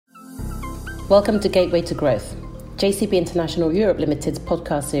Welcome to Gateway to Growth, JCB International Europe Limited's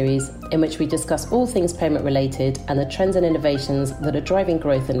podcast series in which we discuss all things payment related and the trends and innovations that are driving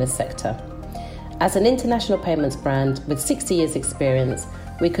growth in this sector. As an international payments brand with 60 years experience,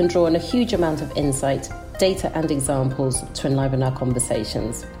 we can draw on a huge amount of insight, data and examples to enliven our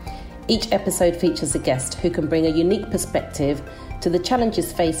conversations. Each episode features a guest who can bring a unique perspective to the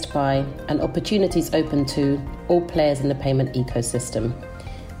challenges faced by and opportunities open to all players in the payment ecosystem.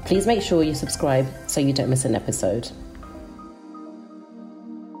 Please make sure you subscribe so you don't miss an episode.